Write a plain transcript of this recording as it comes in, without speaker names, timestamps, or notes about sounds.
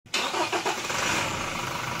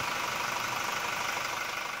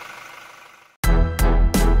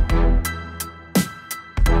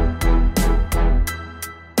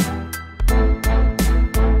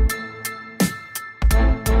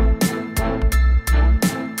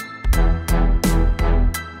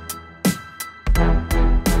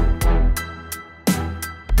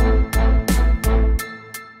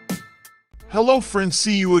Hello friends,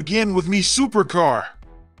 see you again with me Supercar.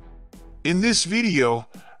 In this video,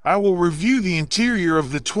 I will review the interior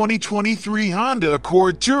of the 2023 Honda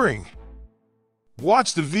Accord Touring.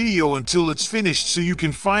 Watch the video until it's finished so you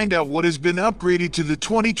can find out what has been upgraded to the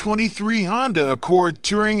 2023 Honda Accord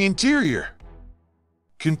Touring interior.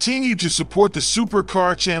 Continue to support the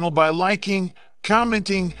Supercar channel by liking,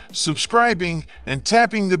 commenting, subscribing, and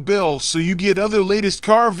tapping the bell so you get other latest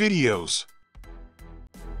car videos.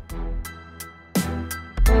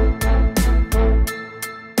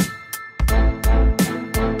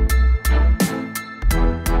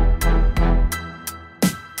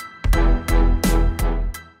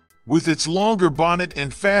 With its longer bonnet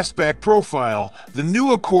and fastback profile, the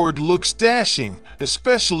new Accord looks dashing,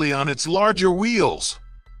 especially on its larger wheels.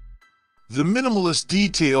 The minimalist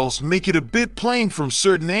details make it a bit plain from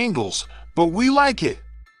certain angles, but we like it.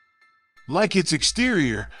 Like its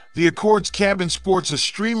exterior, the Accord's cabin sports a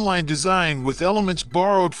streamlined design with elements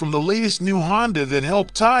borrowed from the latest new Honda that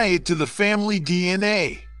help tie it to the family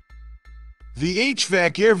DNA. The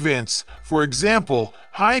HVAC air vents, for example,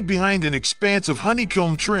 hide behind an expanse of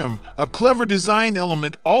honeycomb trim, a clever design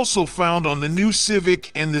element also found on the new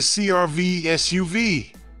Civic and the CR-V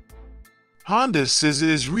SUV. Honda says it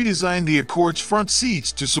has redesigned the Accord's front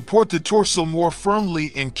seats to support the torso more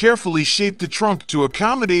firmly and carefully shaped the trunk to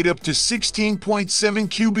accommodate up to 16.7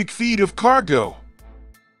 cubic feet of cargo.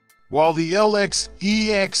 While the LX,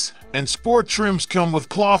 EX, and Sport trims come with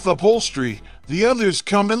cloth upholstery, the others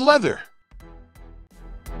come in leather.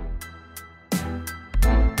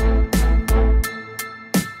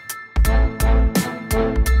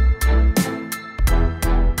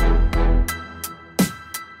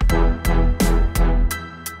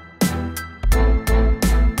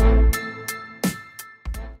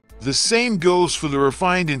 The same goes for the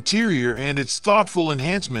refined interior and its thoughtful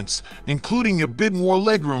enhancements, including a bit more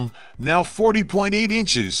legroom, now 40.8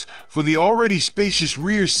 inches, for the already spacious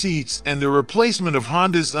rear seats and the replacement of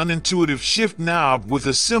Honda's unintuitive shift knob with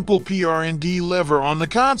a simple PR&D lever on the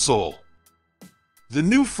console. The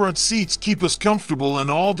new front seats keep us comfortable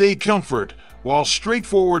in all-day comfort, while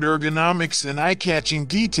straightforward ergonomics and eye-catching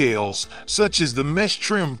details, such as the mesh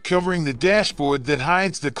trim covering the dashboard that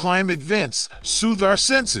hides the climate vents, soothe our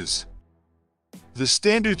senses. The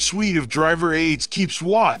standard suite of driver aids keeps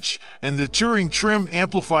watch, and the Touring trim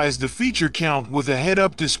amplifies the feature count with a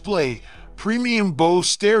head-up display, premium Bose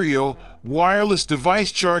stereo, wireless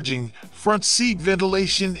device charging, front seat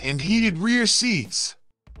ventilation, and heated rear seats.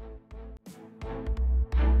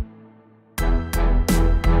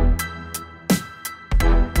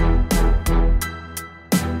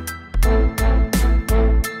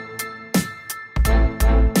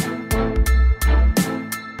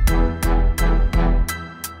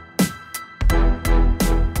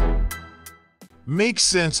 Makes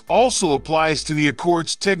sense also applies to the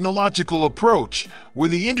Accord's technological approach, where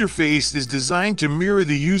the interface is designed to mirror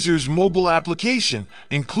the user's mobile application,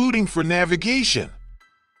 including for navigation.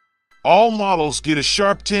 All models get a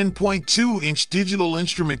sharp 10.2-inch digital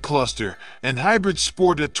instrument cluster, and hybrids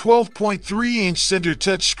sport a 12.3-inch center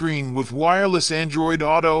touchscreen with wireless Android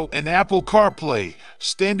Auto and Apple CarPlay.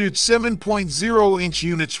 Standard 7.0-inch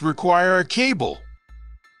units require a cable.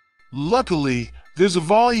 Luckily, there's a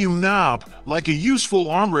volume knob, like a useful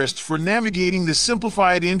armrest for navigating the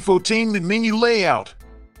simplified infotainment menu layout.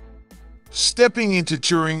 Stepping into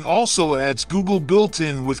Touring also adds Google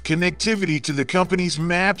built-in with connectivity to the company's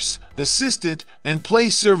Maps, Assistant, and Play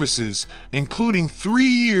services, including 3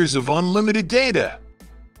 years of unlimited data.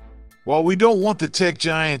 While we don't want the tech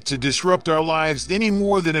giant to disrupt our lives any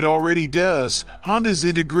more than it already does, Honda's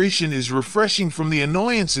integration is refreshing from the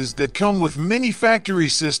annoyances that come with many factory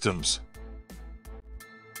systems.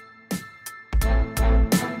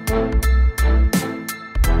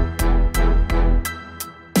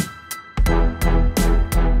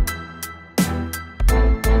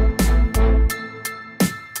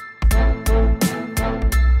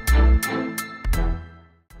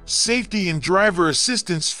 Safety and driver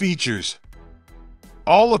assistance features.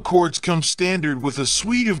 All Accords come standard with a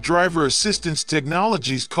suite of driver assistance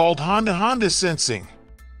technologies called Honda Sensing.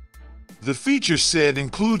 The feature set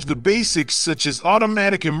includes the basics such as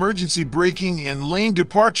automatic emergency braking and lane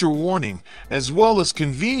departure warning, as well as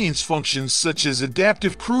convenience functions such as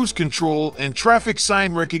adaptive cruise control and traffic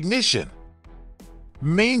sign recognition.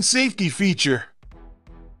 Main safety feature: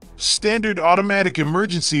 standard automatic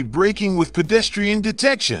emergency braking with pedestrian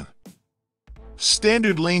detection.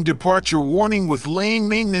 Standard lane departure warning with lane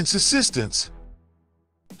maintenance assistance.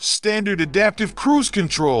 Standard adaptive cruise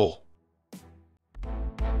control.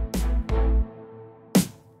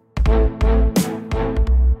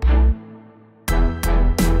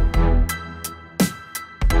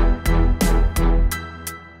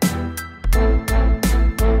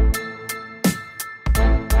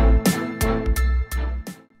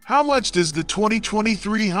 How much does the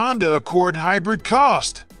 2023 Honda Accord Hybrid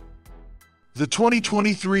cost? The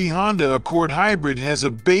 2023 Honda Accord Hybrid has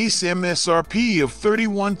a base MSRP of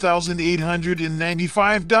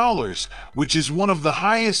 $31,895, which is one of the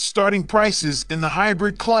highest starting prices in the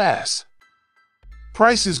hybrid class.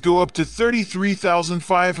 Prices go up to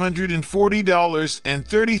 $33,540 and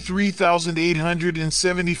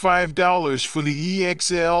 $33,875 for the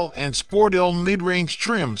EXL and Sport L mid-range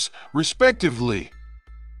trims, respectively.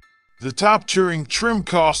 The top Touring trim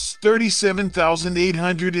costs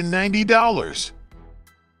 $37,890.